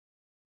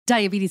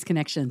Diabetes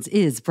Connections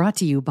is brought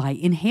to you by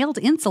inhaled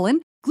insulin,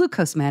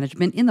 glucose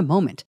management in the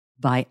moment,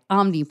 by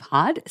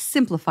Omnipod,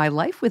 simplify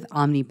life with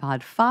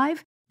Omnipod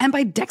 5, and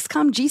by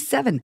Dexcom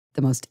G7,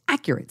 the most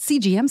accurate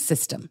CGM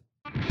system.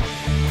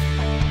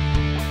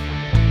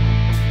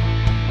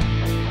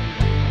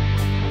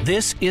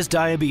 This is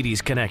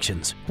Diabetes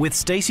Connections with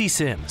Stacey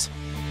Sims.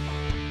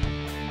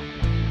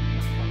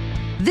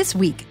 This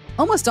week,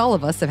 almost all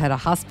of us have had a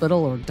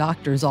hospital or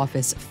doctor's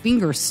office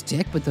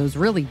fingerstick with those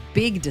really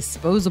big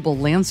disposable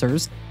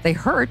lancers. They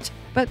hurt,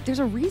 but there's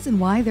a reason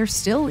why they're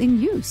still in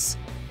use.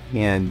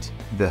 And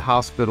the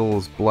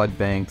hospitals, blood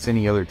banks,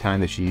 any other time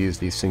that you use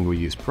these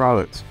single-use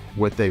products,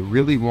 what they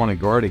really want to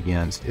guard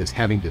against is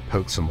having to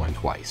poke someone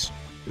twice.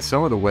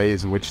 Some of the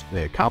ways in which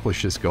they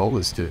accomplish this goal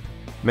is to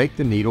make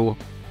the needle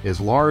as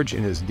large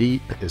and as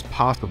deep as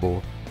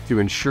possible to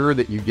ensure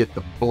that you get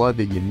the blood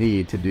that you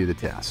need to do the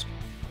test.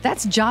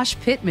 That's Josh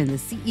Pittman, the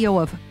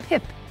CEO of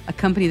PIP, a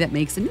company that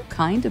makes a new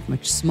kind of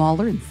much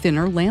smaller and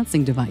thinner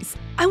lancing device.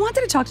 I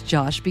wanted to talk to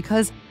Josh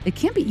because it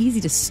can't be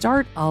easy to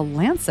start a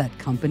lancet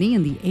company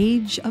in the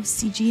age of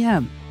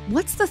CGM.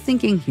 What's the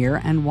thinking here,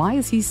 and why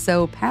is he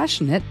so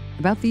passionate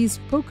about these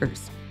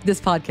pokers?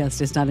 This podcast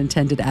is not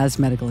intended as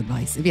medical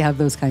advice. If you have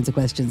those kinds of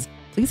questions,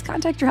 please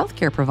contact your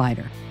healthcare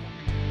provider.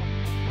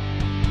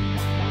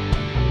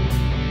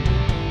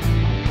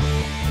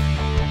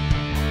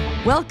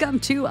 Welcome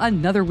to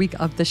another week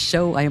of the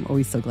show. I am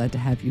always so glad to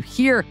have you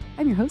here.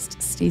 I'm your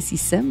host, Stacey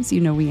Sims.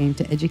 You know we aim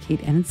to educate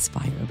and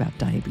inspire about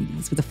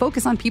diabetes with a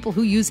focus on people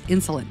who use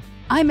insulin.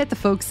 I met the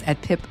folks at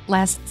PIP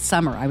last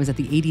summer. I was at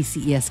the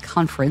ADCES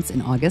conference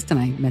in August, and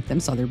I met them,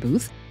 saw their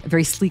booth. A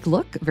very sleek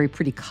look, very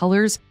pretty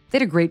colors. They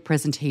had a great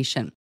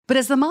presentation. But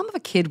as the mom of a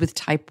kid with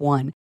type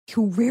 1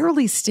 who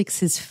rarely sticks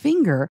his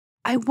finger,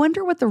 I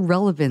wonder what the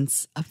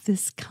relevance of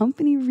this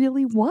company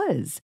really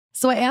was.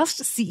 So I asked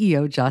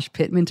CEO Josh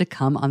Pittman to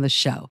come on the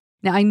show.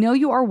 Now, I know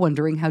you are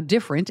wondering how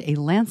different a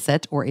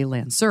lancet or a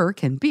lancer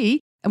can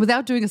be. And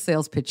without doing a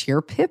sales pitch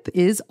here, PIP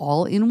is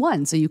all in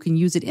one. So you can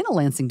use it in a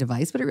lancing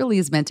device, but it really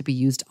is meant to be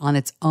used on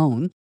its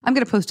own. I'm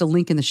going to post a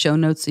link in the show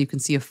notes so you can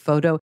see a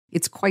photo.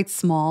 It's quite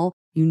small.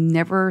 You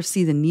never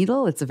see the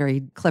needle. It's a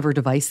very clever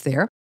device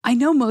there. I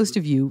know most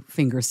of you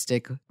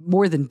fingerstick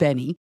more than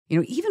Benny,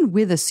 even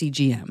with a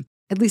CGM.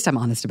 At least I'm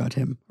honest about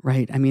him,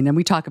 right? I mean, and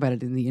we talk about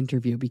it in the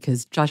interview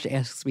because Josh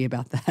asks me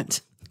about that.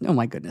 Oh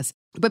my goodness.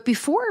 But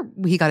before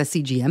he got a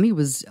CGM, he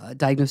was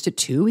diagnosed at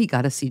 2. He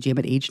got a CGM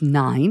at age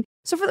 9.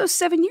 So for those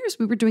 7 years,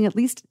 we were doing at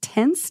least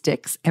 10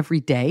 sticks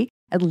every day,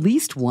 at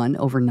least one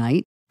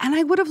overnight. And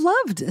I would have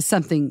loved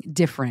something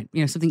different,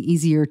 something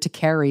easier to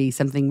carry,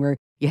 something where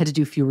you had to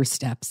do fewer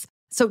steps.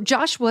 So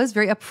Josh was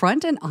very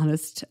upfront and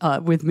honest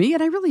with me,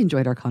 and I really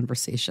enjoyed our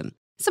conversation.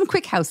 Some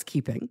quick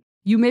housekeeping.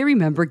 You may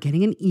remember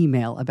getting an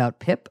email about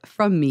PIP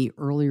from me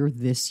earlier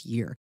this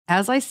year.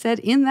 As I said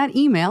in that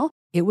email,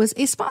 it was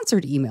a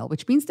sponsored email,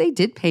 which means they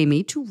did pay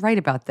me to write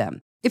about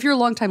them. If you're a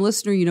longtime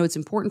listener, you know it's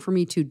important for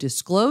me to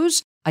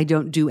disclose. I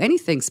don't do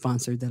anything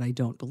sponsored that I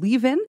don't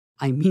believe in.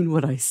 I mean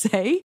what I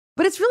say.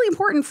 But it's really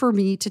important for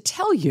me to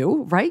tell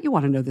you, right? You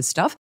want to know this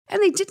stuff.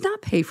 And they did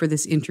not pay for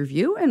this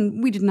interview,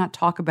 and we did not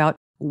talk about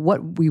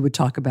what we would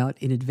talk about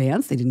in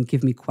advance. They didn't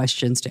give me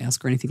questions to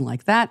ask or anything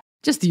like that.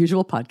 Just the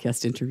usual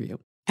podcast interview.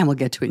 And we'll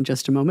get to it in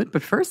just a moment.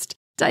 But first,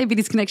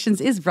 Diabetes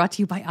Connections is brought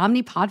to you by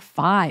Omnipod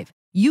 5.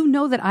 You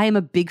know that I am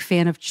a big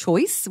fan of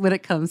choice when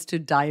it comes to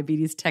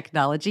diabetes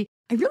technology.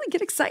 I really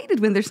get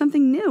excited when there's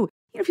something new.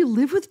 If you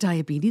live with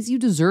diabetes, you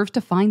deserve to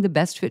find the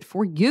best fit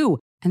for you.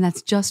 And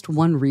that's just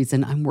one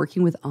reason I'm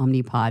working with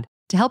Omnipod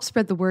to help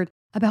spread the word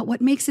about what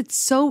makes it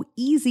so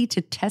easy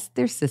to test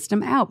their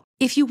system out.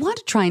 If you want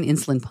to try an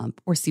insulin pump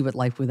or see what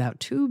life without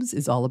tubes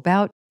is all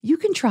about, you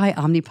can try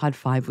Omnipod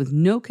 5 with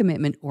no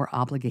commitment or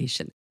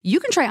obligation. You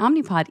can try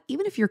Omnipod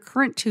even if your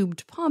current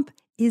tubed pump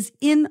is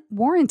in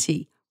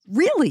warranty.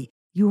 Really,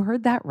 you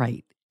heard that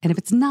right. And if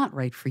it's not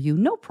right for you,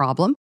 no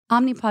problem.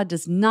 Omnipod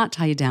does not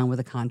tie you down with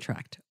a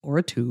contract or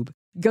a tube.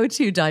 Go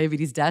to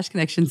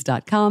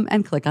diabetes-connections.com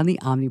and click on the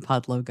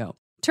Omnipod logo.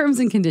 Terms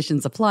and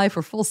conditions apply.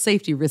 For full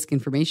safety risk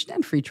information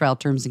and free trial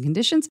terms and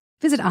conditions,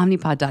 visit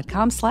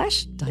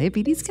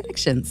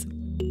omnipod.com/diabetesconnections.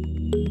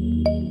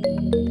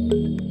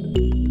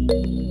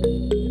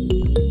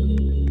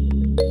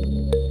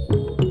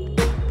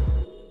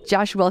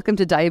 Josh, welcome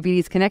to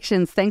Diabetes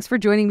Connections. Thanks for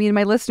joining me and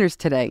my listeners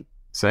today.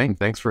 Same.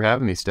 Thanks for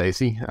having me,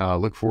 Stacey.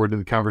 Look forward to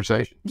the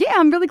conversation. Yeah,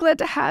 I'm really glad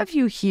to have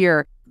you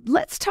here.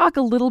 Let's talk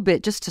a little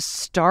bit, just to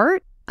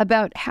start,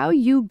 about how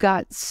you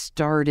got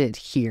started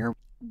here.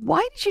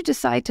 Why did you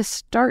decide to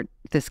start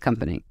this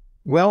company?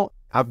 Well,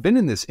 I've been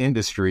in this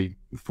industry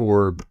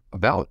for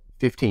about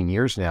 15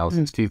 years now,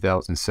 since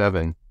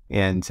 2007.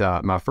 And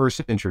my first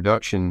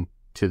introduction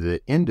to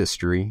the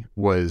industry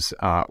was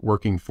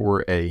working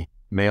for a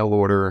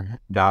mail-order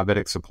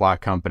diabetic supply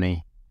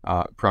company,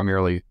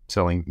 primarily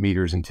selling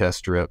meters and test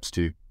strips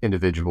to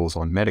individuals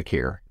on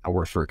Medicare. I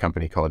worked for a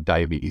company called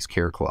Diabetes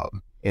Care Club.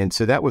 And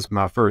so that was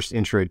my first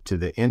intro to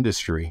the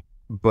industry.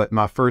 But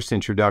my first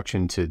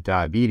introduction to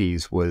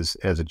diabetes was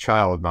as a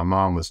child. My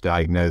mom was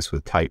diagnosed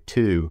with type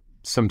 2,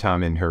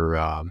 sometime in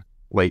her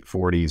late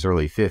 40s,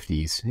 early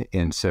 50s.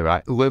 And so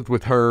I lived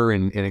with her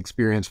and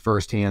experienced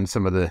firsthand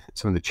some of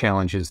the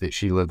challenges that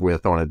she lived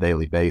with on a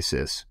daily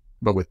basis.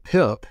 But with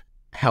PIP,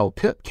 how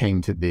PIP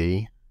came to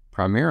be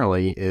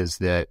primarily is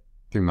that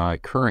through my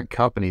current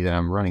company that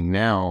I'm running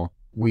now,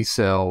 we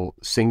sell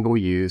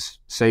single-use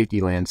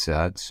safety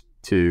lancets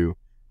to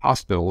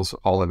hospitals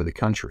all over the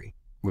country.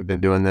 We've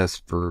been doing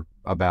this for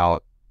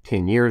about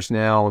 10 years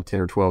now, 10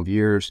 or 12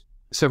 years.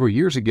 Several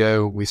years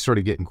ago, we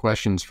started getting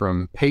questions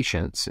from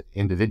patients,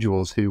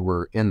 individuals who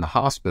were in the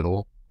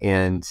hospital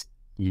and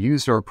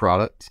used our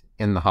product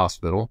in the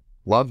hospital,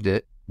 loved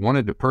it,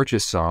 wanted to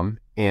purchase some,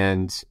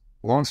 and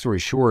long story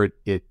short,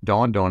 it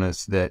dawned on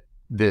us that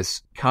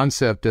this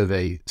concept of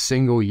a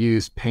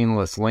single-use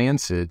painless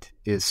lancet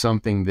is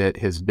something that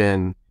has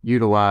been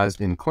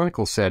utilized in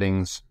clinical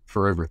settings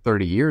for over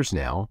 30 years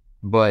now,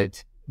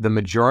 but the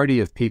majority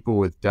of people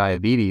with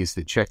diabetes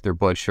that check their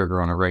blood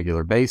sugar on a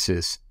regular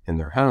basis in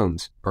their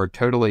homes are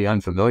totally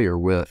unfamiliar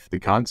with the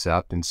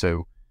concept. And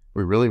so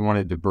we really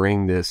wanted to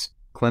bring this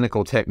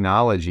clinical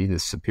technology,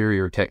 this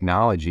superior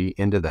technology,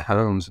 into the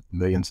homes of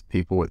millions of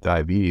people with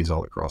diabetes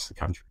all across the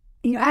country.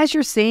 You know, as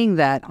you're saying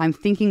that, I'm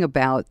thinking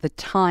about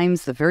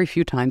the very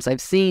few times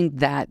I've seen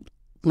that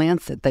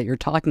lancet that you're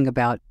talking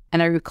about.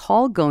 And I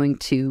recall going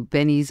to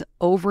Benny's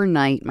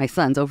my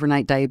son's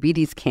overnight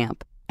diabetes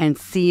camp, and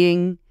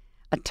seeing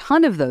a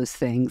ton of those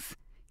things,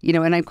 you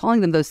know, and I'm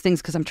calling them those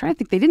things because I'm trying to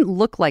think, they didn't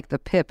look like the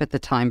PIP at the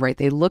time, right?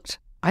 They looked,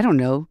 I don't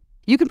know,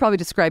 you can probably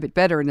describe it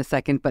better in a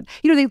second, but,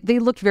 you know, they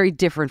looked very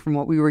different from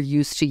what we were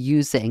used to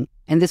using.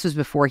 And this was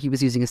before he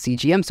was using a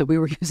CGM, so we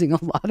were using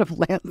a lot of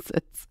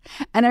lancets.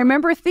 And I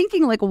remember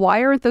thinking, like,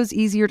 why aren't those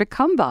easier to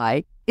come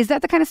by? Is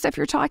that the kind of stuff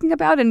you're talking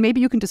about? And maybe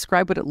you can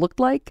describe what it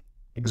looked like?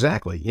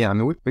 Exactly. Yeah. I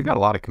mean, we've got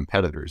a lot of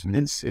competitors. I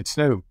mean, it's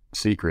no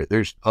secret.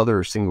 There's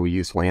other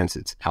single-use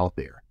lancets out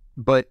there.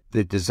 But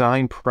the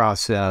design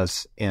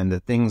process and the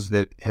things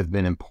that have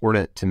been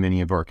important to many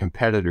of our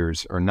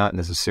competitors are not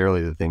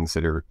necessarily the things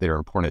that are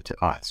important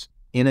to us.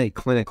 In a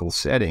clinical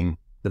setting,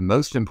 the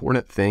most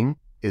important thing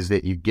is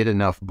that you get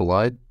enough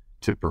blood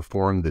to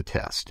perform the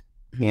test.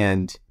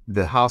 And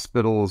the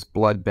hospitals,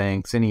 blood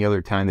banks, any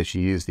other time that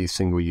you use these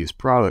single-use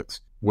products,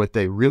 what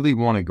they really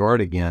want to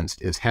guard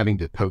against is having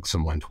to poke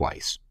someone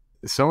twice.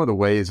 Some of the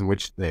ways in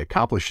which they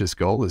accomplish this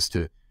goal is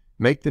to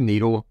make the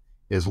needle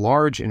as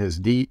large and as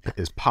deep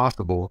as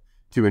possible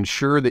to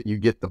ensure that you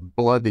get the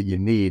blood that you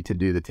need to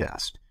do the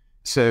test.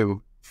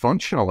 So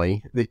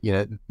functionally,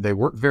 they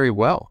work very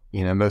well.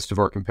 You know, most of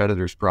our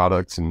competitors'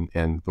 products and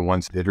the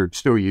ones that are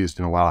still used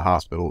in a lot of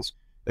hospitals,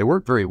 they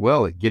work very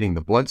well at getting the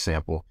blood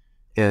sample.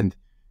 And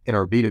in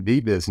our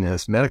B2B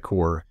business,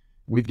 Medicor,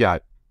 we've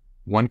got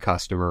one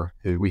customer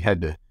who we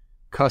had to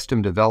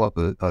custom develop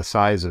a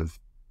size of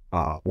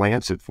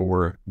lancet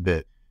for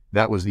that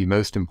was the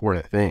most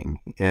important thing.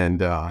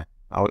 And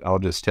I'll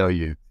just tell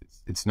you,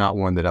 it's not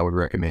one that I would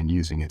recommend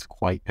using. It's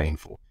quite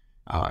painful.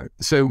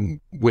 So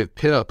with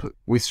PIP,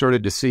 we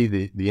started to see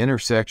the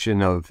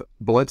intersection of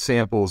blood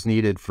samples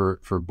needed for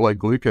blood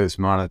glucose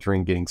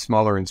monitoring getting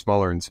smaller and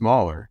smaller and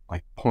smaller,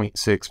 like 0.6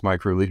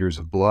 microliters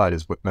of blood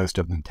is what most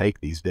of them take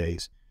these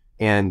days.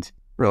 And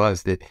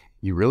realized that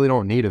you really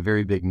don't need a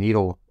very big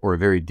needle or a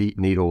very deep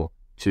needle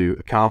to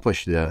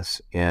accomplish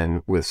this.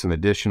 And with some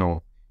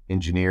additional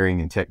engineering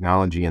and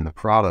technology in the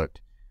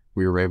product,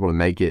 we were able to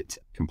make it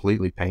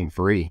completely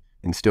pain-free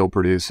and still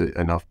produce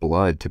enough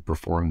blood to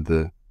perform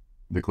the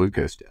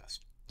glucose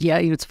test. Yeah,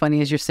 you know, it's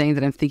funny as you're saying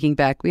that, I'm thinking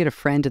back. We had a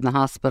friend in the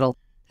hospital.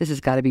 This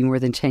has got to be more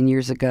than 10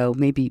 years ago,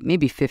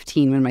 maybe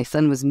 15, when my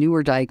son was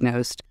newer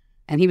diagnosed.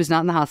 And he was not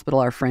in the hospital,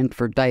 our friend,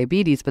 for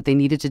diabetes, but they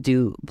needed to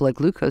do blood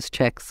glucose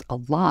checks a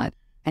lot.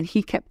 And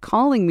he kept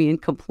calling me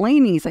and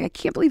complaining. He's like, I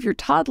can't believe your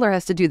toddler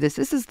has to do this.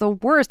 This is the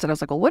worst. And I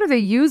was like, well, what are they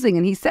using?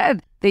 And he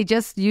said, they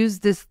just use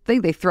this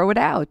thing. They throw it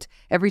out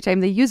every time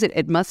they use it.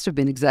 It must have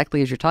been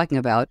exactly as you're talking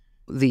about,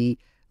 the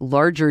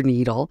larger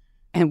needle.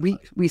 And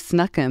we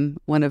snuck him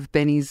one of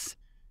Benny's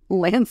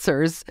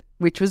Lancers,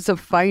 which was a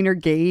finer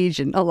gauge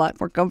and a lot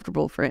more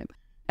comfortable for him.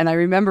 And I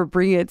remember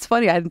bringing it. It's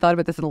funny, I hadn't thought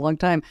about this in a long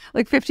time.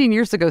 Like 15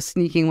 years ago,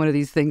 sneaking one of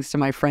these things to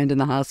my friend in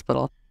the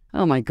hospital.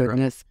 Oh, my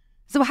goodness.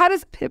 So how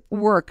does PIP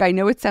work? I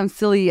know it sounds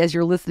silly as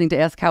you're listening to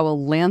ask how a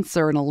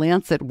Lancer and a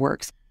lancet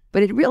works,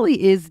 but it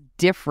really is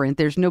different.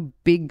 There's no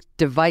big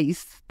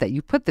device that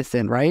you put this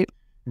in, right?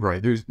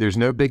 Right. There's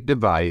no big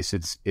device.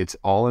 It's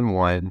all in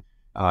one.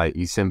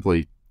 You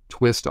simply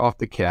twist off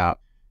the cap.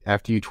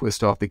 After you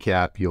twist off the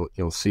cap,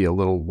 you'll see a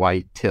little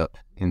white tip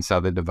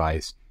inside the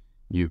device.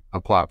 You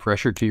apply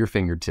pressure to your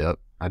fingertip.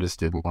 I just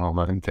did one on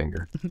my own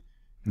finger.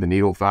 The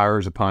needle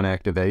fires upon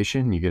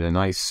activation. You get a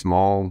nice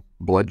small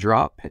blood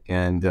drop,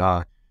 and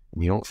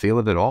you don't feel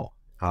it at all.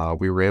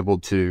 We were able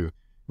to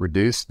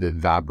reduce the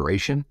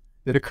vibration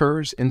that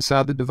occurs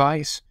inside the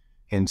device.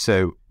 And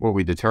so what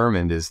we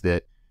determined is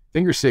that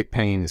fingerstick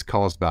pain is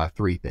caused by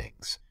three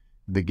things: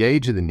 the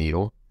gauge of the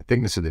needle, the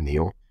thickness of the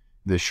needle,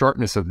 the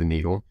sharpness of the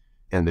needle,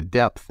 and the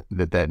depth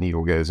that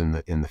needle goes in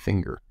the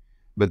finger.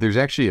 But there's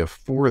actually a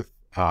fourth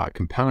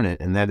component,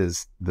 and that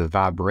is the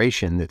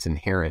vibration that's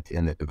inherent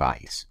in the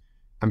device.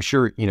 I'm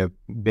sure,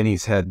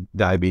 Benny's had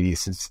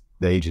diabetes since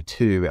the age of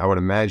 2. I would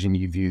imagine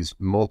you've used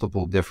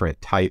multiple different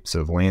types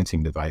of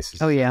lancing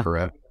devices. Oh, yeah.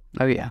 Correct?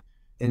 Oh, yeah.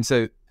 And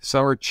so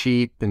some are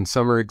cheap and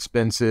some are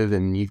expensive,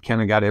 and you've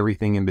kind of got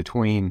everything in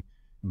between.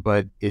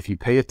 But if you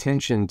pay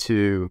attention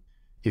to,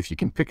 if you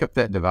can pick up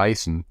that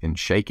device and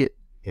shake it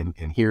and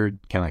hear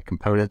kind of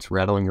components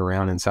rattling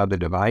around inside the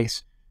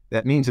device,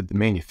 that means that the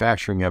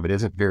manufacturing of it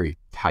isn't very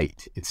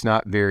tight. It's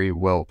not very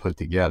well put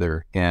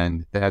together,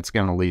 and that's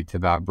going to lead to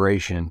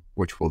vibration,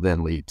 which will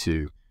then lead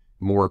to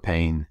more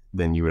pain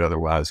than you would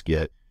otherwise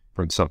get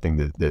from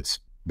something that's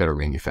better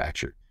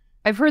manufactured.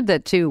 I've heard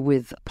that too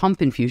with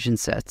pump infusion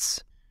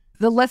sets.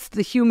 The less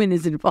the human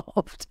is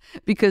involved,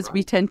 because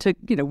we tend to,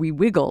 we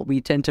wiggle,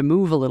 we tend to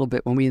move a little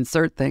bit when we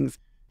insert things.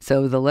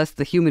 So the less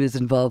the human is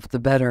involved, the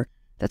better.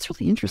 That's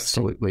really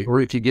interesting. Absolutely. Or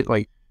if you get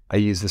I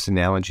use this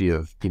analogy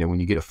of, when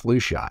you get a flu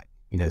shot,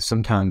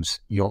 sometimes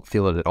you don't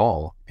feel it at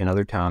all, and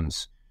other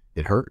times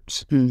it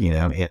hurts,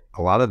 and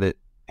a lot of it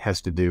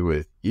has to do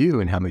with you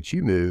and how much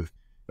you move,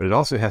 but it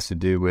also has to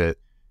do with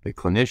the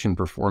clinician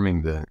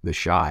performing the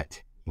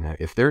shot.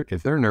 If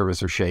they're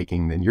nervous or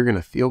shaking, then you're going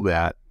to feel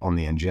that on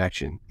the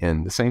injection.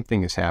 And the same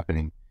thing is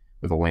happening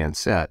with a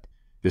lancet,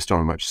 just on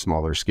a much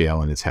smaller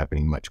scale, and it's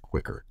happening much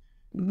quicker.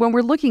 When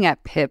we're looking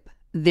at PIP,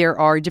 there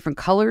are different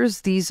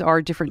colors. These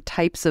are different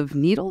types of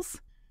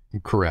needles?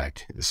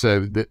 Correct.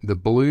 So the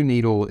blue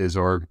needle is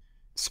our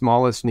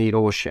smallest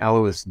needle,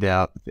 shallowest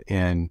depth,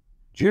 and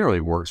generally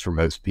works for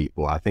most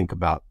people. I think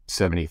about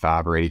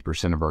 75 or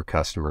 80% of our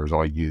customers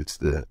all use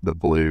the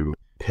blue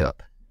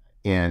PIP.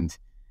 And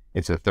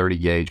it's a 30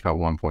 gauge about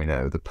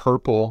 1.0. The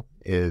purple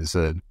is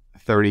a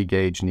 30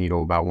 gauge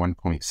needle about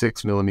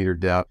 1.6 millimeter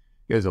depth.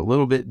 It goes a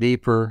little bit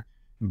deeper,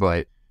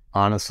 but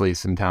honestly,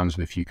 sometimes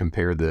if you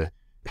compare the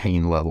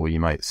pain level, you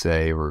might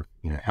say, or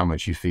how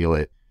much you feel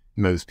it,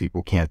 most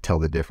people can't tell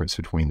the difference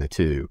between the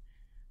two.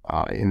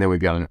 And then we've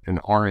got an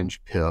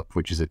orange PIP,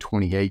 which is a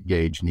 28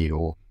 gauge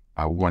needle,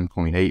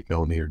 1.8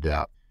 millimeter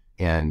depth.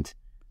 And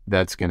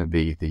that's going to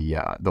be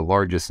the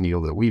largest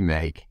needle that we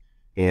make.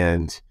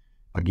 And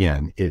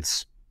again,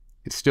 it's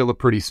still a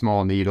pretty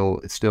small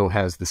needle. It still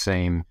has the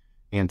same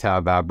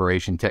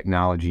anti-vibration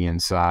technology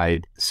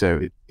inside.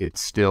 So it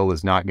still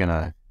is not going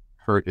to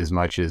hurt as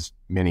much as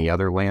many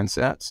other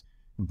lancets,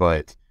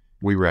 but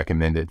we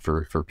recommend it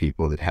for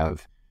people that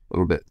have a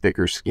little bit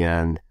thicker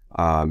skin,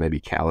 maybe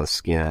callous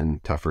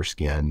skin, tougher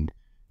skin,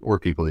 or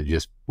people that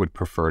just would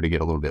prefer to get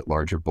a little bit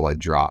larger blood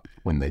drop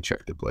when they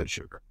check their blood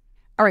sugar.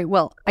 All right.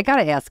 Well, I got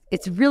to ask,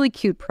 it's a really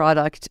cute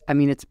product. I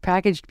mean, it's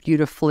packaged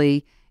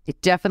beautifully.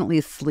 It definitely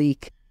is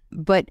sleek.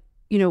 But,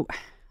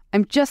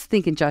 I'm just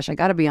thinking, Josh, I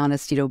got to be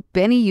honest,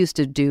 Benny used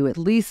to do at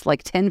least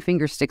 10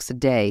 finger sticks a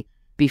day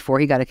before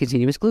he got a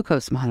continuous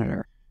glucose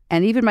monitor.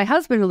 And even my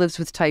husband, who lives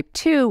with type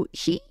 2,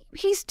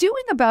 he's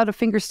doing about a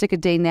finger stick a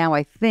day now,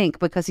 I think,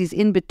 because he's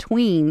in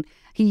between.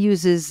 He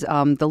uses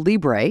the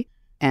Libre,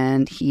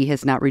 and he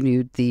has not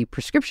renewed the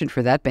prescription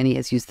for that. Benny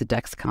has used the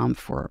Dexcom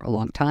for a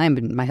long time,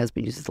 and my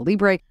husband uses the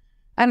Libre.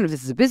 I don't know if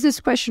this is a business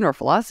question or a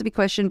philosophy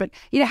question, but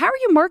how are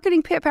you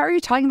marketing PIP? How are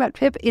you talking about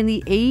PIP in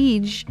the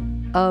age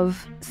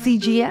of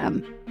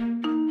CGM?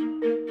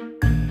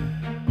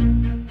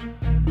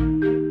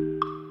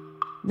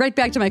 Right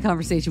back to my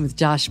conversation with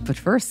Josh. But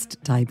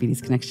first,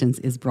 Diabetes Connections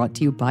is brought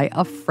to you by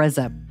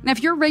Afrezza. Now,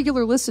 if you're a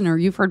regular listener,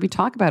 you've heard me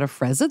talk about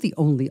Afrezza, the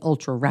only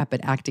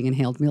ultra-rapid-acting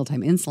inhaled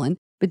mealtime insulin.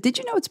 But did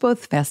you know it's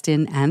both fast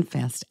in and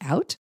fast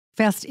out?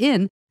 Fast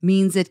in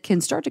means it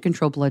can start to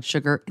control blood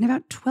sugar in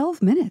about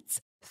 12 minutes.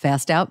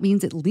 Fast out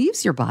means it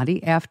leaves your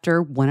body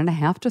after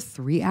 1.5 to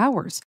 3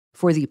 hours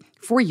for the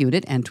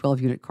 4-unit and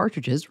 12-unit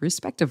cartridges,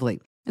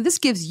 respectively. And this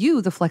gives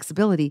you the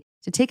flexibility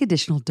to take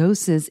additional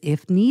doses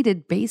if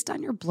needed based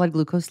on your blood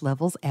glucose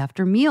levels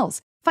after meals.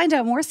 Find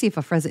out more, see if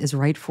Afrezza is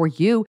right for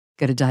you.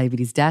 Go to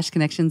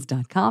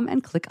diabetes-connections.com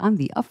and click on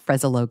the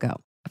Afrezza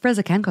logo.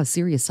 Afrezza can cause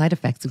serious side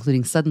effects,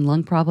 including sudden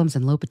lung problems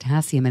and low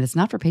potassium, and it's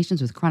not for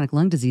patients with chronic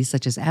lung disease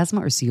such as asthma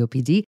or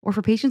COPD, or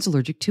for patients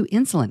allergic to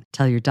insulin.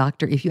 Tell your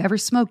doctor if you ever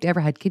smoked, ever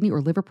had kidney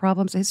or liver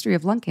problems, a history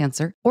of lung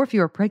cancer, or if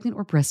you are pregnant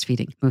or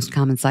breastfeeding. Most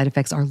common side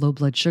effects are low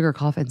blood sugar,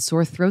 cough, and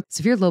sore throat.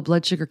 Severe low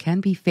blood sugar can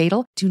be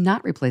fatal. Do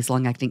not replace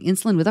long-acting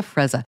insulin with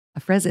Afrezza.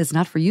 Afrezza is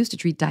not for use to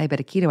treat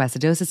diabetic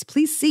ketoacidosis.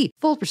 Please see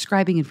full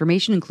prescribing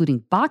information, including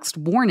boxed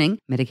warning,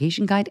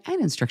 medication guide,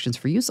 and instructions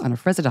for use on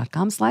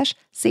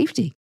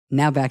afrezza.com/safety.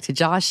 Now back to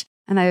Josh,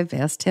 and I've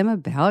asked him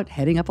about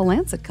heading up a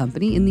lancet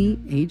company in the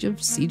age of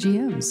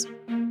CGMs.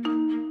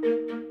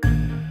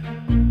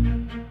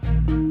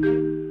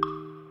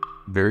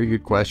 Very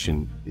good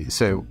question.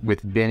 So with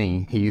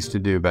Benny, he used to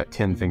do about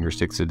 10 finger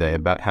sticks a day.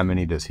 About how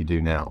many does he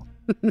do now?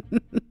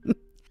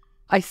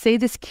 I say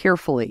this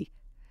carefully.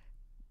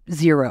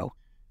 0.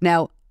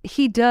 Now,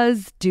 he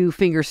does do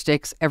finger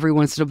sticks every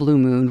once in a blue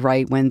moon,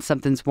 right, when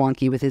something's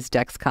wonky with his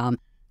Dexcom.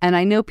 And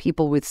I know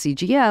people with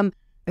CGM.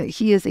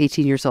 He is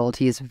 18 years old.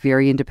 He is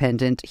very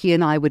independent. He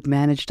and I would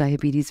manage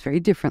diabetes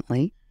very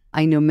differently.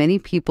 I know many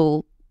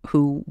people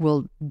who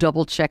will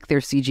double check their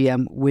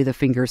CGM with a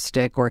finger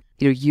stick or,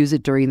 use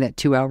it during that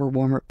 2-hour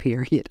warm-up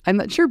period. I'm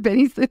not sure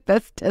Benny's the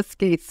best test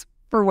case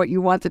for what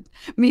you wanted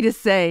me to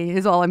say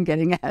is all I'm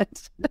getting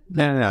at.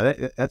 No,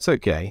 that's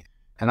okay.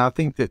 And I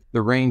think that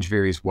the range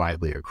varies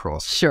widely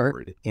across the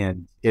board.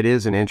 And it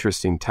is an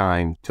interesting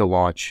time to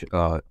launch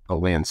a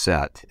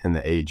lancet in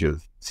the age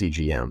of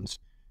CGMs.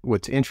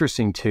 What's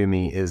interesting to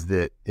me is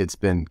that it's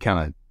been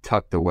kind of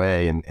tucked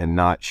away and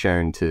not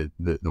shown to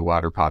the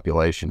wider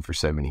population for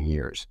so many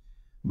years.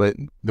 But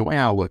the way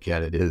I look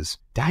at it is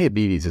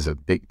diabetes is a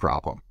big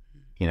problem.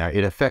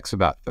 It affects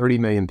about 30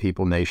 million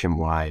people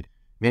nationwide.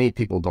 Many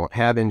people don't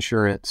have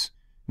insurance.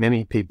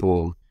 Many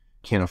people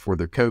can't afford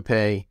their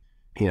copay.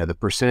 The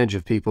percentage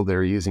of people that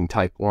are using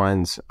type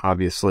 1s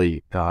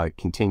obviously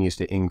continues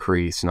to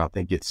increase, and I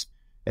think it's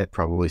at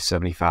probably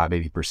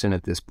 75-80%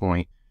 at this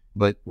point.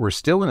 But we're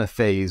still in a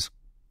phase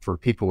for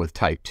people with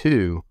type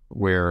 2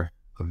 where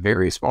a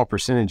very small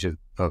percentage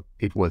of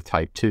people with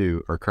type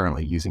 2 are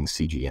currently using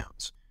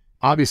CGMs.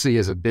 Obviously,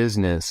 as a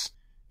business,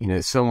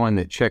 someone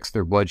that checks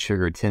their blood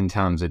sugar 10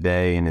 times a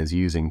day and is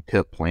using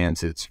PIP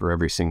lancets for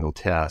every single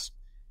test,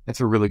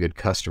 that's a really good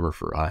customer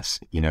for us,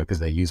 because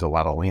they use a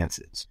lot of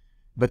lancets.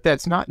 But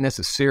that's not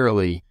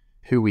necessarily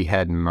who we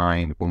had in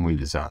mind when we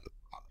designed the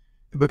product.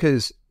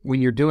 Because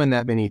when you're doing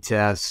that many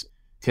tests,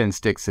 10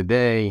 sticks a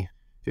day,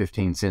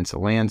 15 cents a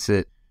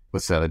lancet,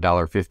 what's that,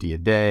 $1.50 a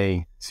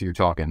day? So you're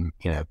talking,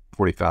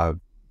 $45,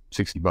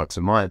 $60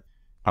 a month.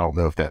 I don't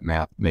know if that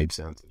math made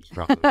sense.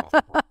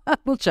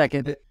 We'll check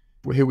it.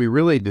 Who we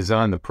really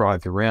designed the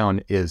product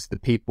around is the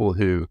people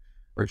who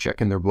are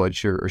checking their blood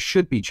sugar or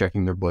should be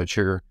checking their blood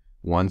sugar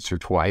once or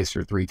twice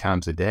or 3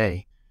 times a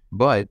day,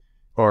 but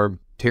are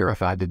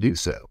terrified to do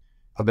so.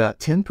 About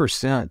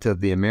 10%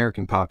 of the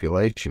American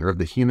population or of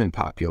the human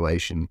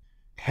population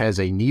has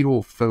a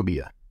needle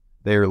phobia.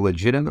 They are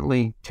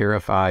legitimately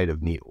terrified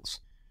of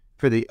needles.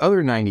 For the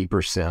other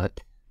 90%,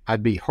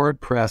 I'd be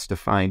hard-pressed to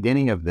find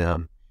any of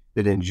them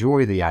that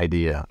enjoy the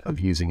idea of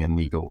using a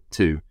needle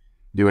to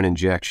do an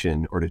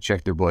injection or to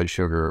check their blood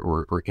sugar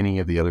or any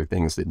of the other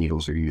things that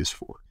needles are used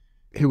for.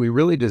 Who we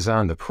really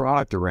designed the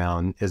product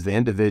around is the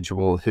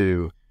individual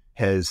who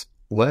has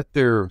let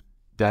their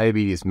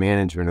diabetes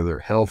management or their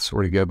health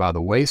sort of go by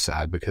the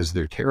wayside because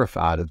they're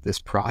terrified of this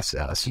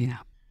process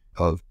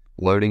of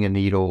loading a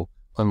needle,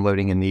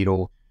 unloading a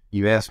needle.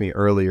 You asked me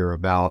earlier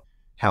about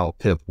how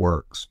PIP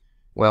works.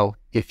 Well,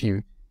 if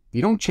you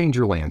don't change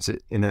your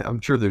lancet, and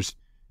I'm sure there's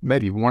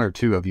maybe 1 or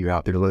 2 of you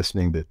out there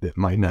listening that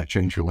might not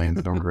change your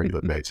lancet on a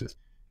regular basis.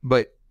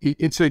 But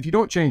so if you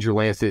don't change your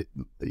lancet,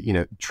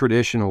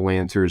 traditional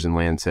lancers and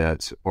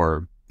lancets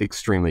are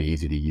extremely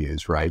easy to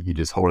use, right? You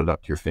just hold it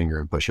up to your finger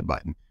and push a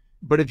button.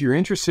 But if you're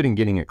interested in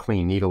getting a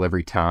clean needle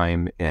every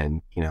time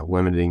and,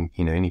 limiting,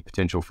 any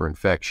potential for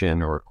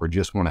infection or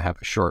just want to have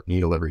a sharp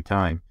needle every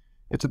time,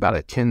 it's about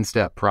a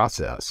 10-step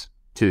process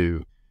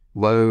to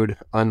load,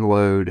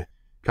 unload,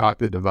 cock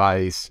the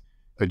device,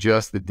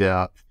 adjust the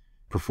depth,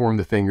 perform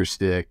the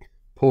fingerstick,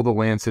 pull the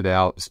lancet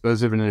out,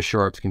 dispose of it in a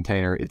sharps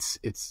container. It's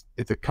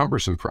a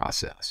cumbersome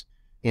process.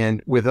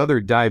 And with other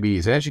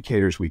diabetes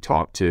educators we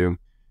talk to,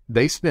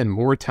 they spend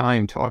more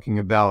time talking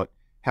about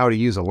how to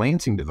use a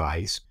lancing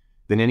device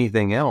than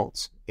anything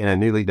else in a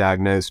newly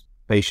diagnosed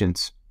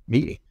patient's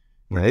meeting,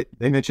 right?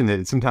 They mentioned that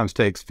it sometimes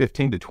takes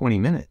 15 to 20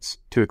 minutes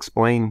to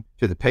explain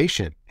to the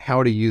patient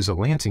how to use a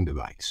lancing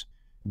device.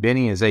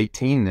 Benny is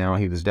 18 now.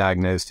 He was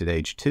diagnosed at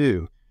age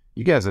 2.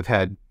 You guys have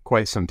had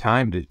quite some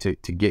time to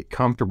get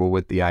comfortable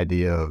with the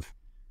idea of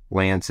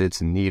lancets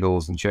and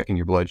needles and checking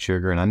your blood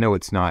sugar. And I know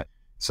it's not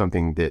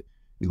something that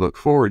you look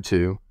forward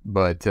to,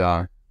 but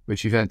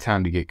you've had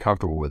time to get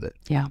comfortable with it.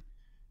 Yeah.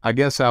 I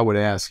guess I would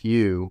ask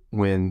you,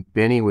 when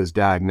Benny was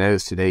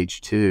diagnosed at age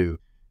 2,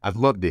 I'd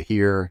love to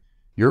hear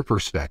your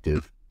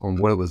perspective on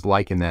what it was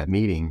like in that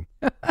meeting.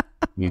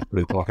 You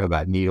were talking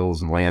about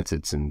needles and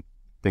lancets and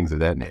things of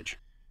that nature.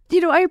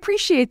 I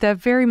appreciate that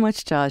very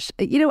much, Josh.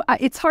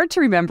 It's hard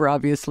to remember,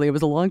 obviously. It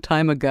was a long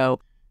time ago.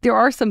 There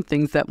are some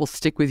things that will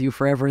stick with you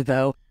forever,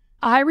 though.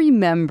 I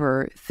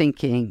remember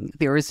thinking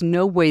there is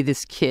no way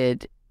this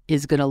kid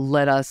is going to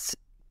let us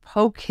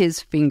poke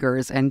his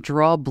fingers and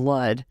draw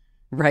blood,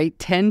 right,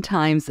 10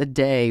 times a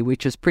day,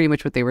 which is pretty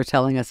much what they were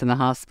telling us in the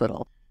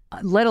hospital,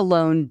 let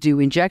alone do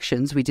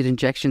injections. We did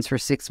injections for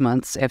 6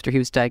 months after he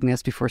was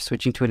diagnosed before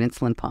switching to an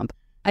insulin pump.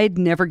 I had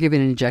never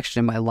given an injection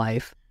in my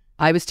life.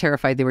 I was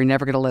terrified they were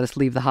never going to let us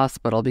leave the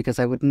hospital because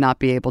I would not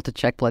be able to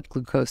check blood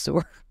glucose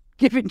or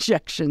give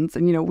injections.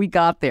 And, we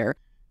got there.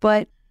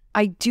 But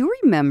I do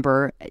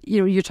remember,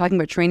 you're talking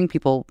about training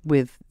people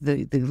with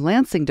the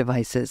lancing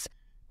devices.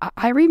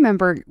 I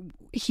remember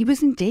he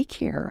was in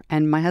daycare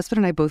and my husband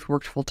and I both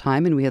worked full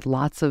time and we had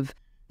lots of,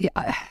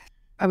 I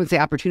wouldn't say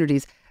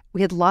opportunities.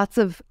 We had lots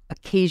of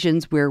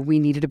occasions where we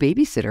needed a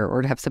babysitter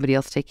or to have somebody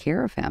else take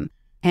care of him.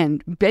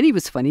 And Benny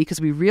was funny because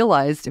we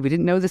realized, we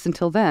didn't know this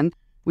until then,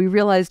 we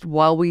realized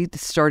while we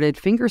started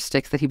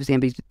fingersticks that he was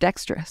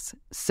ambidextrous.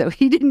 So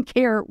he didn't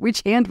care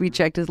which hand we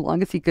checked as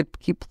long as he could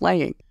keep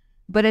playing.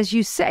 But as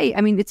you say, I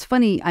mean, it's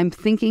funny. I'm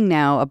thinking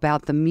now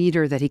about the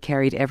meter that he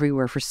carried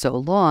everywhere for so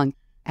long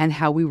and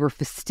how we were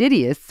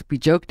fastidious. We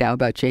joke now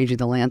about changing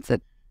the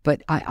lancet.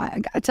 But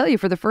I got to tell you,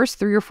 for the first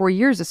 3 or 4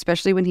 years,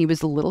 especially when he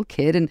was a little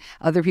kid and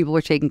other people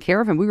were taking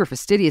care of him, we were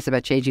fastidious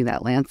about changing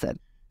that lancet.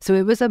 So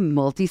it was a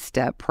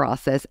multi-step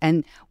process.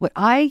 And what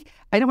I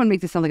don't want to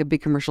make this sound like a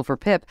big commercial for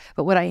PIP,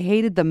 but what I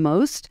hated the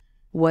most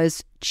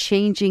was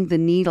changing the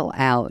needle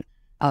out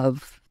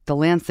of the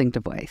lancing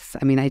device.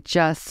 I mean,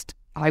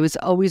 I was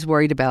always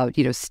worried about,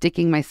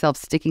 sticking myself,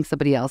 sticking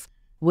somebody else.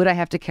 Would I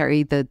have to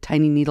carry the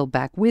tiny needle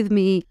back with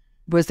me?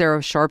 Was there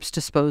a sharps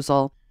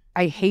disposal?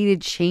 I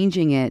hated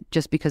changing it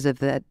just because of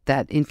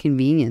that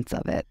inconvenience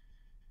of it.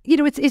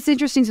 It's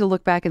interesting to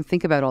look back and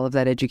think about all of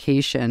that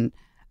education.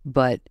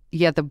 But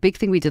yeah, the big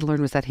thing we did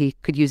learn was that he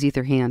could use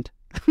either hand.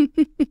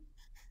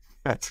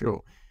 That's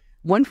cool.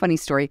 One funny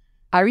story.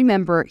 I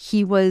remember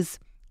he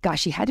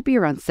had to be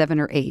around 7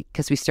 or 8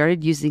 because we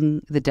started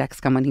using the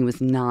Dexcom when he was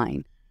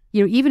 9.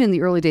 Even in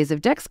the early days of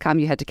Dexcom,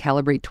 you had to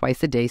calibrate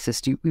twice a day. So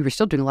we were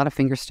still doing a lot of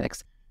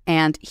fingersticks.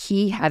 And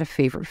he had a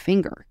favorite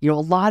finger. A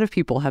lot of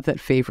people have that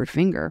favorite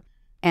finger.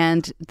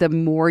 And the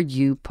more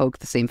you poke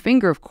the same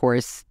finger, of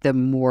course, the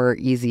more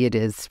easy it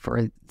is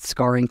for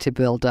scarring to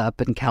build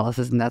up and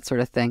calluses and that sort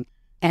of thing.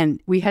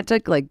 And we had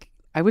to,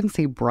 I wouldn't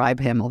say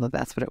bribe him, although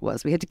that's what it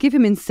was. We had to give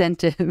him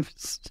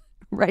incentives,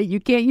 right? You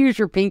can't use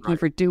your pinky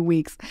for 2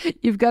 weeks.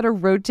 You've got to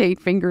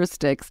rotate finger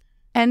sticks.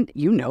 And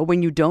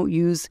when you don't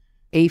use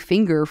a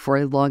finger for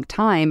a long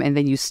time and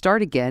then you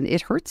start again,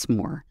 it hurts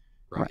more.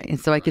 Right. And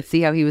so I could see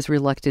how he was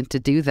reluctant to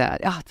do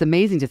that. Oh, it's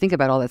amazing to think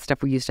about all that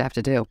stuff we used to have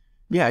to do.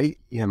 Yeah.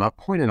 My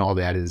point in all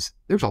that is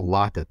there's a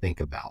lot to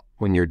think about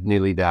when you're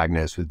newly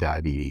diagnosed with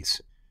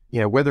diabetes.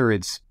 Whether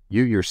it's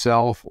you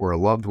yourself or a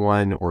loved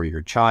one or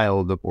your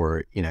child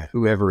or,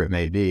 whoever it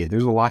may be,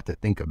 there's a lot to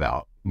think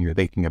about when you're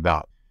thinking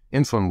about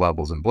insulin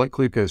levels and blood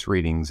glucose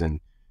readings and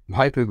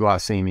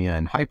hypoglycemia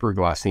and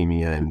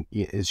hyperglycemia. And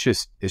it's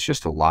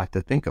just a lot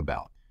to think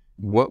about.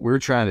 What we're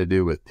trying to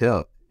do with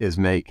PIP is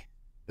make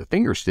the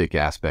fingerstick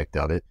aspect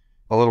of it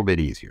a little bit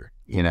easier,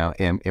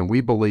 and we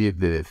believe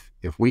that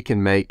if we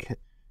can make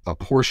a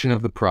portion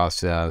of the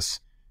process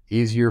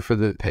easier for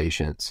the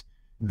patients,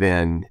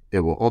 then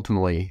it will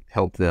ultimately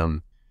help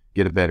them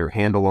get a better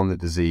handle on the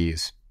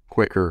disease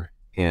quicker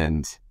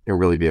and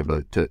really be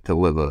able to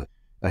live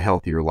a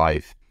healthier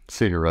life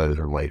sooner rather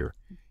than later.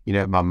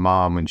 My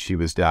mom, when she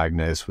was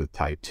diagnosed with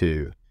type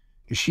 2,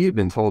 she had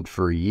been told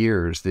for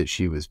years that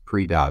she was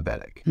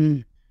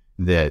pre-diabetic,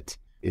 that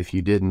if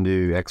you didn't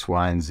do X,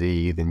 Y, and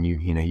Z, then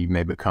you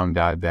may become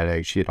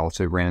diabetic. She had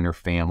also ran in her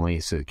family,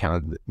 so kind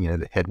of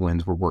the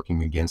headwinds were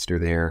working against her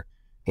there.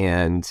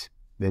 And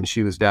then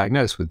she was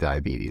diagnosed with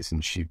diabetes,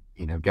 and she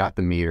got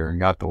the meter and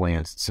got the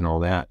lancets and all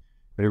that.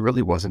 But it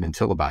really wasn't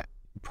until about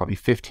probably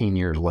 15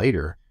 years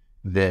later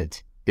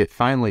that it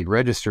finally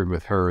registered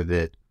with her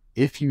that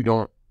if you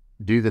don't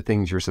do the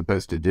things you're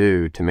supposed to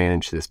do to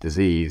manage this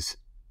disease,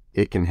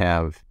 it can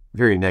have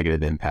very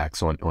negative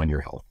impacts on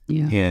your health.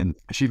 Yeah. And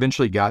she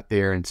eventually got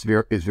there, and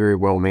it's very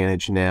well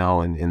managed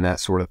now and that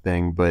sort of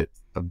thing. But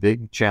a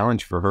big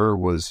challenge for her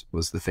was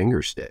the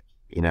finger stick,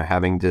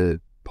 having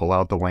to pull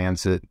out the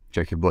lancet,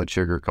 check your blood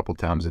sugar a couple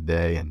times a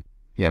day.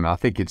 And I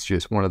think it's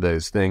just one of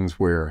those things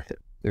where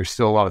there's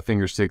still a lot of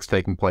finger sticks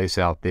taking place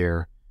out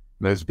there.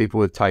 Most people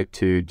with type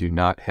 2 do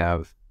not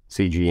have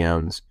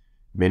CGMs.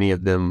 Many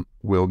of them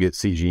will get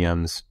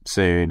CGMs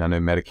soon. I know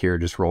Medicare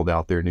just rolled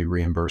out their new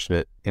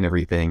reimbursement and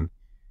everything.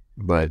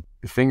 But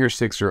finger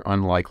sticks are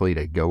unlikely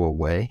to go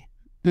away.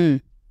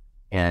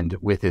 And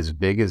with as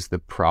big as the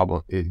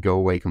problem, go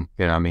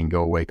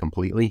away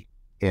completely.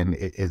 And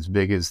as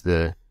big as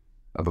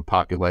of a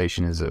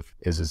population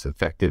is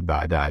affected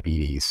by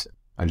diabetes,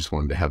 I just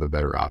wanted to have a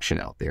better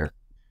option out there.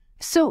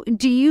 So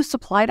do you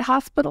supply to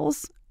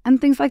hospitals and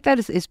things like that?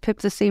 Is PIP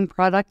the same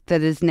product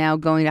that is now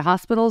going to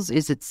hospitals?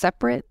 Is it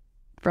separate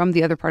from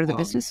the other part of the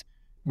business?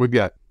 We've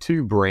got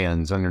 2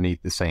 brands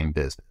underneath the same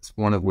business,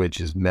 one of which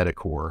is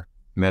Medicor.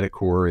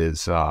 Medicor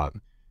is a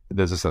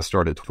business I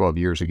started 12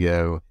 years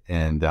ago,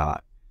 and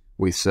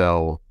we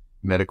sell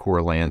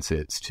Medicor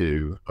lancets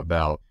to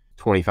about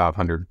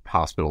 2,500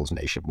 hospitals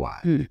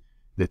nationwide.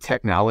 The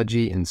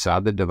technology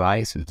inside the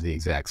device is the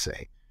exact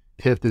same.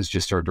 PIP is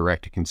just our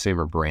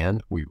direct-to-consumer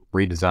brand. We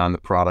redesigned the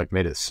product,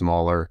 made it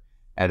smaller,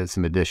 added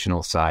some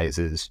additional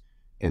sizes.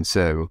 And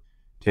so,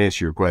 to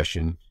answer your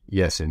question,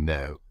 yes and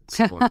no.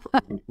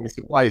 We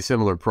supply a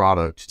similar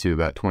product to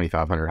about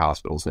 2,500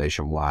 hospitals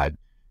nationwide.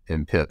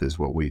 And PIP is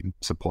what we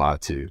supply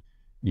to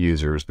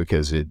users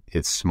because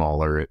it's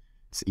smaller,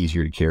 it's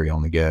easier to carry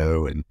on the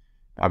go. And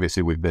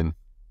obviously we've been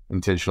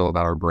intentional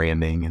about our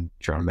branding and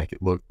trying to make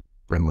it look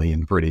friendly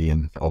and pretty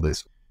and all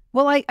this.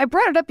 Well, I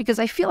brought it up because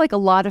I feel like a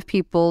lot of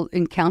people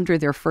encounter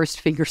their first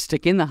finger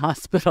stick in the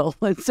hospital.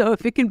 And so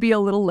if it can be a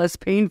little less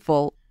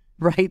painful,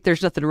 right,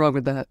 there's nothing wrong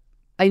with that.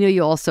 I know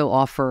you also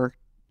offer,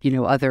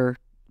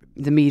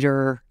 the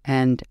meter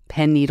and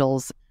pen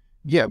needles.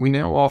 Yeah, we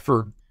now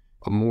offer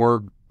a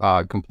more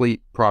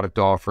complete product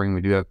offering. We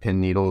do have pen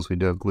needles, we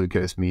do have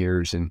glucose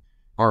meters, and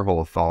our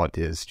whole thought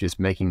is just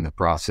making the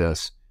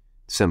process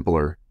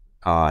simpler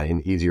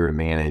and easier to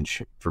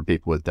manage for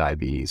people with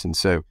diabetes. And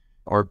so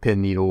our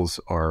pen needles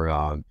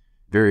are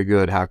very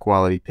good, high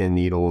quality pen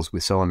needles. We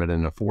sell them at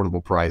an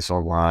affordable price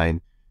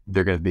online.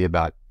 They're going to be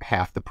about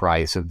half the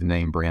price of the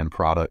name brand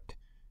product.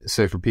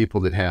 So for people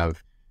that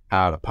have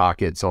out of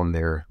pockets on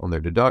their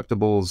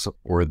deductibles,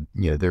 or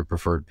their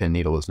preferred pen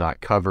needle is not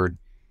covered,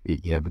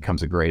 it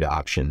becomes a great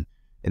option.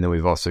 And then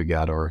we've also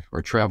got our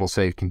travel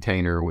safe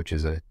container, which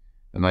is a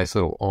nice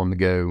little on the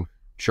go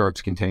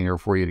sharps container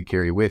for you to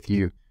carry with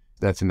you.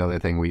 That's another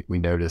thing we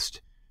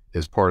noticed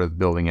as part of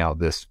building out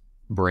this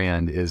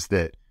brand, is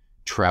that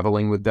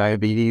traveling with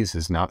diabetes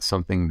is not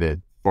something that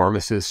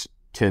pharmacists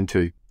tend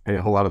to pay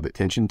a whole lot of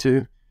attention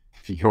to.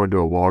 If you go into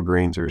a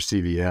Walgreens or a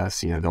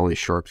CVS, the only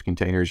sharps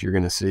containers you're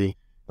going to see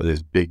are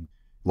those big,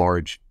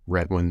 large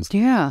red ones.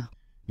 Yeah.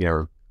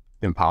 Are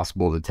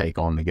impossible to take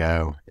on the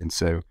go. And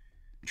so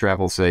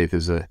Travel Safe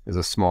is a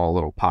small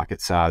little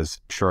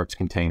pocket-sized sharps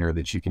container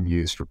that you can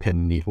use for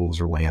pen needles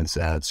or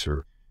lancets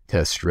or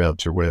test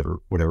strips or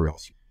whatever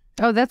else.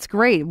 Oh, that's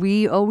great.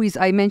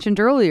 I mentioned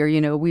earlier,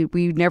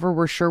 we never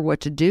were sure what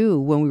to do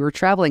when we were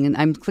traveling. And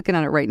I'm clicking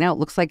on it right now. It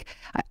looks like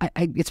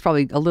it's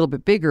probably a little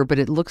bit bigger, but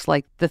it looks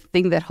like the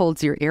thing that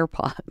holds your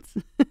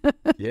AirPods.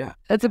 Yeah.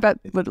 That's about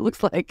what it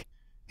looks like.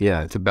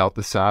 Yeah, it's about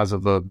the size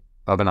of an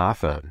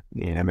iPhone,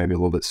 maybe a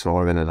little bit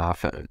smaller than an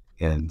iPhone.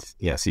 And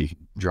so you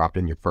can drop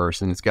it in your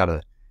purse, and it's got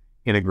a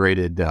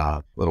integrated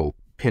little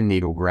pen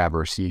needle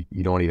grabber, so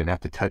you don't even have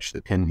to touch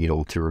the pen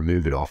needle to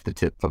remove it off the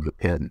tip of the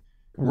pen.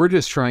 We're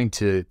just trying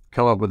to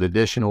come up with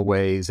additional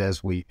ways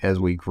as we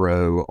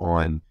grow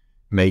on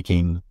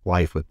making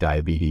life with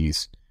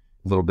diabetes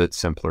a little bit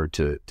simpler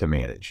to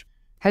manage.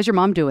 How's your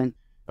mom doing?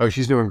 Oh,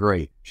 she's doing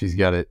great. She's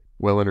got it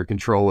well under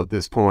control at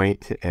this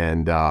point,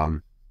 and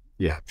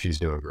she's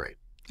doing great.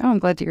 Oh, I'm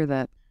glad to hear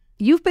that.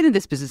 You've been in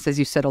this business, as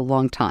you said, a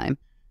long time.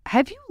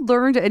 Have you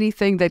learned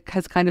anything that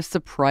has kind of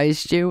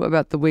surprised you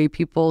about the way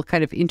people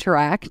kind of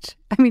interact?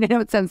 I mean, I know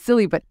it sounds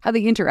silly, but how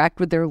they interact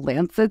with their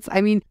lancets. I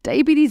mean,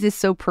 diabetes is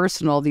so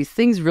personal. These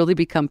things really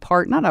become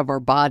part, not of our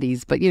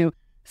bodies, but,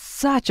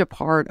 such a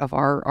part of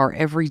our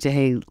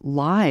everyday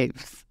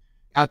lives.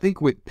 I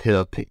think with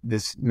PIP,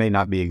 this may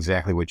not be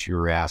exactly what you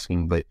were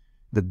asking, but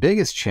the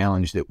biggest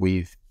challenge that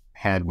we've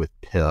had with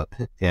PIP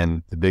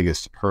and the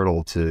biggest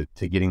hurdle to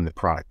getting the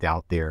product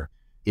out there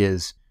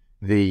is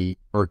the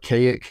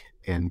archaic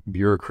and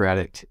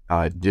bureaucratic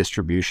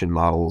distribution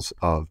models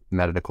of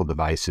medical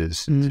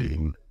devices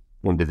to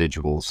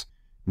individuals,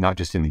 not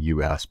just in the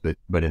U.S.,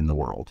 but in the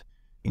world.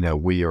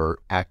 We are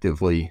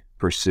actively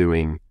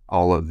pursuing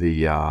all of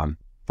the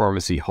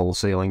pharmacy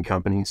wholesaling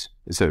companies.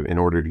 So in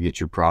order to get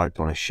your product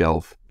on a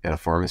shelf at a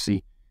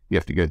pharmacy, you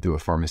have to go through a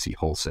pharmacy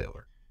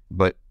wholesaler.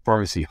 But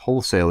pharmacy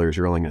wholesalers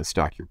are only going to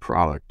stock your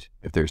product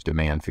if there's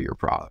demand for your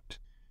product.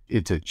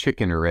 It's a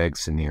chicken or egg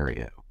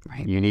scenario.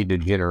 Right. You need to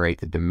generate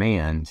the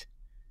demand,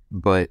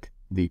 but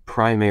the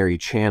primary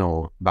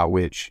channel by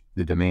which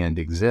the demand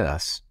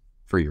exists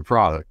for your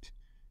product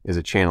is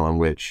a channel in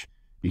which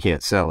you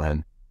can't sell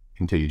in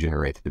until you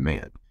generate the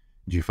demand.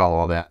 Did you follow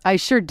all that? I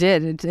sure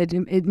did.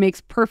 It makes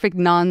perfect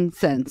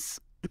nonsense.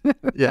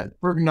 Yeah,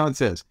 perfect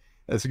nonsense.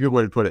 That's a good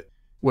way to put it.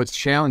 What's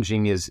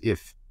challenging is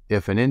if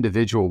an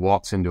individual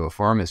walks into a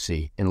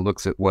pharmacy and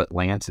looks at what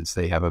lancets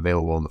they have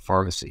available in the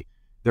pharmacy,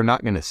 they're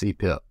not going to see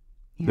PIP.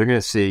 Yeah. They're going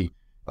to see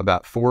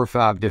about 4 or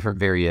 5 different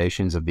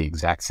variations of the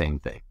exact same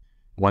thing.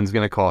 One's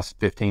going to cost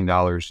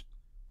 $15.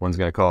 One's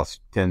going to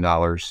cost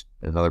 $10.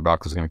 Another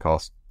box is going to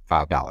cost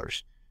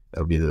 $5.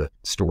 That'll be the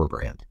store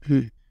brand.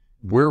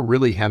 We're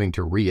really having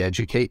to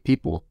re-educate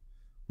people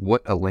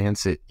what a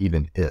lancet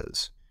even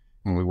is.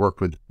 When we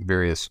work with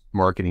various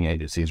marketing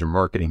agencies or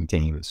marketing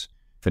teams,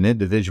 if an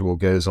individual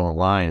goes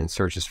online and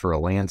searches for a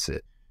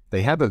lancet,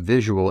 they have a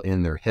visual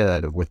in their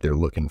head of what they're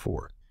looking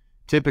for.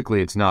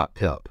 Typically, it's not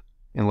PIP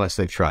unless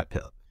they've tried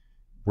PIP.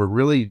 We're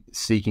really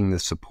seeking the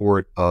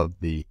support of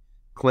the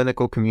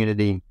clinical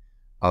community,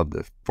 of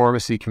the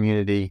pharmacy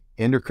community,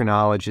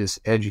 endocrinologists,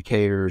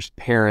 educators,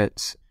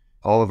 parents,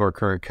 all of our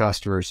current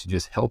customers to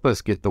just help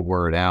us get the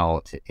word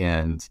out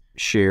and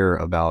share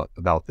about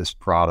this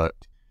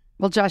product.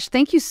 Well, Josh,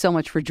 thank you so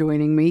much for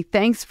joining me.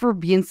 Thanks for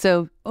being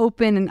so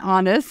open and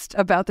honest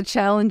about the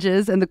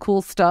challenges and the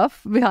cool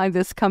stuff behind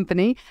this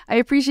company. I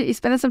appreciate you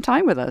spending some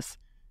time with us.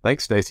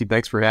 Thanks, Stacey.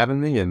 Thanks for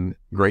having me, and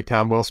great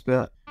time well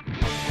spent.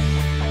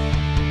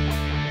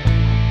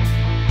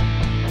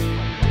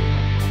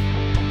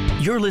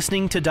 You're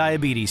listening to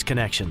Diabetes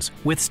Connections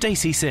with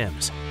Stacey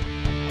Sims.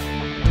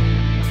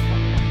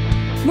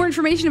 More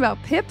information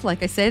about PIP,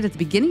 like I said at the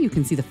beginning, you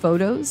can see the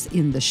photos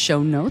in the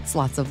show notes.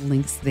 Lots of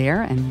links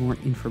there and more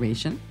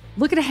information.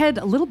 Looking ahead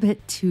a little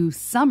bit to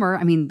summer.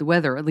 I mean, the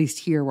weather, at least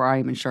here where I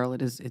am in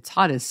Charlotte, it's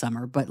hot as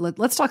summer. But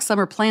let's talk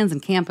summer plans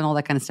and camp and all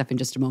that kind of stuff in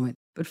just a moment.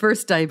 But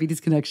first,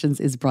 Diabetes Connections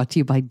is brought to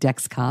you by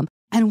Dexcom.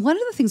 And one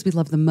of the things we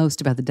love the most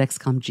about the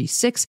Dexcom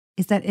G6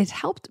 is that it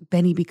helped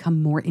Benny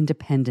become more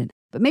independent,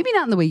 but maybe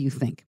not in the way you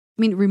think.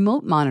 I mean,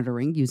 remote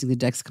monitoring using the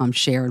Dexcom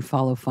share and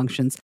follow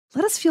functions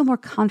let us feel more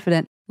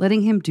confident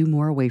letting him do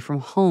more away from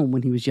home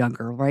when he was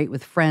younger, right,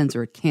 with friends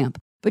or at camp.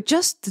 But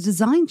just the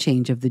design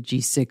change of the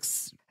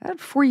G6 about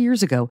 4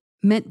 years ago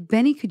meant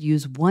Benny could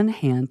use one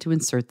hand to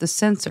insert the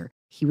sensor.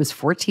 He was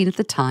 14 at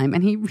the time,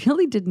 and he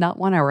really did not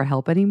want our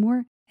help anymore,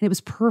 and it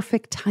was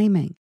perfect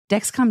timing.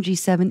 Dexcom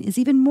G7 is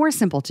even more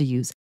simple to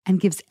use and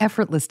gives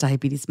effortless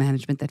diabetes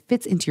management that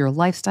fits into your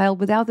lifestyle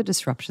without the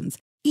disruptions.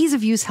 Ease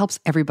of use helps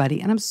everybody,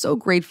 and I'm so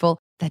grateful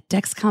that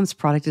Dexcom's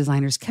product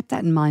designers kept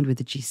that in mind with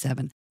the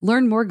G7.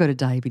 Learn more, go to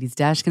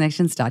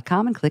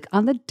diabetes-connections.com and click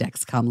on the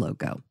Dexcom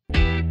logo.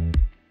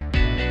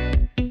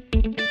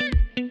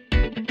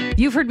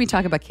 You've heard me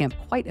talk about camp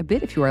quite a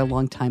bit if you are a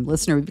longtime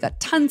listener. We've got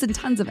tons and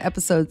tons of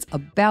episodes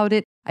about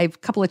it. I have a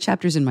couple of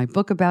chapters in my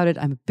book about it.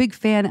 I'm a big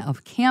fan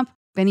of camp.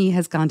 Benny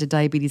has gone to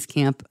diabetes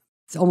camp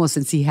almost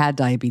since he had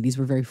diabetes.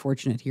 We're very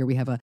fortunate here. We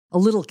have a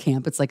little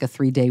camp. It's like a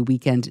 3-day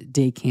weekend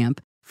day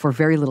camp for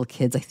very little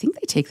kids. I think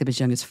they take them as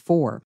young as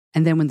 4.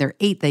 And then when they're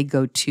 8, they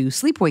go to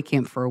sleepaway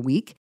camp for a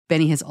week.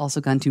 Benny has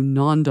also gone to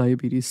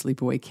non-diabetes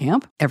sleepaway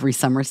camp every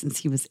summer since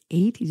he was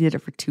 8. He did it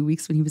for 2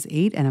 weeks when he was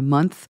 8 and a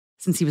month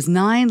since he was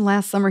 9.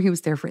 Last summer, he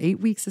was there for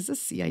 8 weeks as a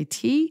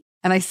CIT.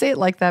 And I say it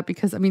like that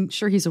because,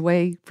 sure, he's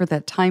away for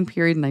that time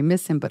period and I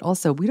miss him, but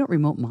also we don't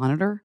remote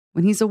monitor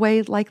when he's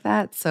away like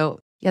that. So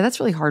yeah, that's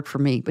really hard for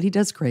me, but he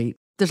does great.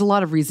 There's a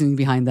lot of reasoning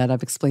behind that.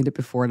 I've explained it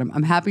before, and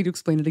I'm happy to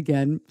explain it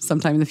again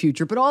sometime in the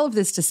future. But all of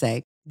this to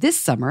say, this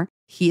summer,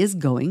 he is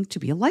going to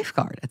be a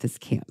lifeguard at this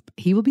camp.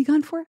 He will be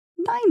gone for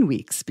 9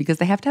 weeks because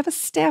they have to have a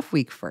staff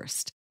week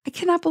first. I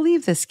cannot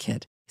believe this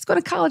kid. He's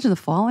going to college in the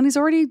fall, and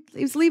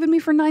he's leaving me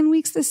for 9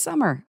 weeks this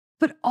summer.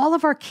 But all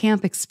of our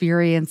camp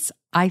experience,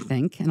 I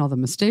think, and all the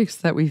mistakes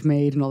that we've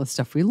made and all the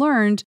stuff we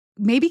learned,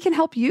 maybe can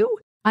help you.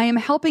 I am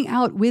helping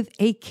out with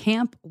a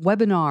camp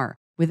webinar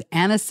with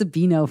Anna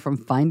Sabino from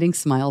Finding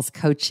Smiles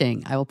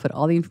Coaching. I will put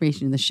all the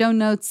information in the show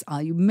notes.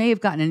 You may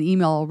have gotten an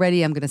email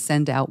already. I'm going to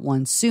send out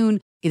one soon.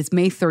 It is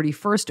May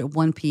 31st at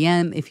 1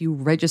 p.m. If you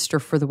register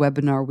for the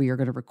webinar, we are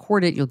going to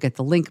record it. You'll get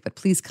the link, but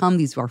please come.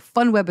 These are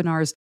fun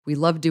webinars. We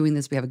love doing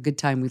this. We have a good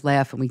time. We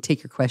laugh and we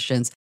take your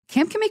questions.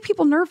 Camp can make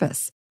people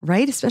nervous,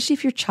 right? Especially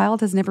if your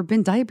child has never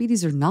been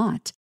diabetes or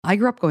not. I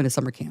grew up going to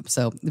summer camp,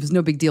 so it was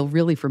no big deal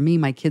really for me.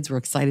 My kids were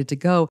excited to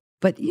go.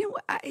 But,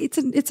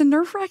 it's a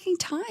nerve-wracking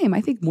time, I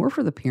think, more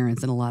for the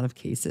parents in a lot of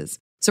cases.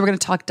 So we're going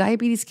to talk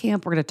diabetes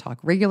camp. We're going to talk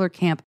regular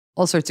camp,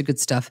 all sorts of good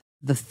stuff.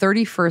 The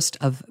 31st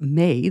of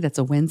May, that's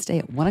a Wednesday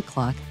at 1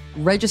 o'clock.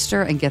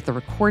 Register and get the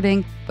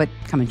recording, but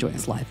come and join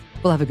us live.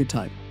 We'll have a good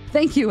time.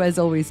 Thank you, as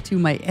always, to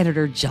my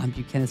editor, John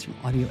Buchanan from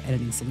Audio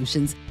Editing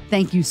Solutions.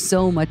 Thank you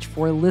so much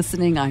for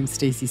listening. I'm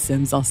Stacey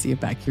Sims. I'll see you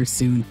back here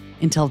soon.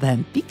 Until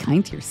then, be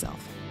kind to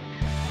yourself.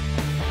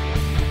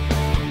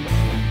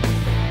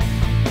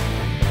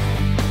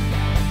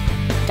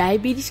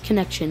 Diabetes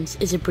Connections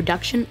is a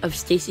production of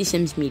Stacey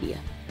Sims Media.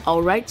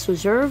 All rights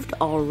reserved,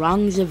 all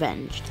wrongs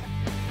avenged.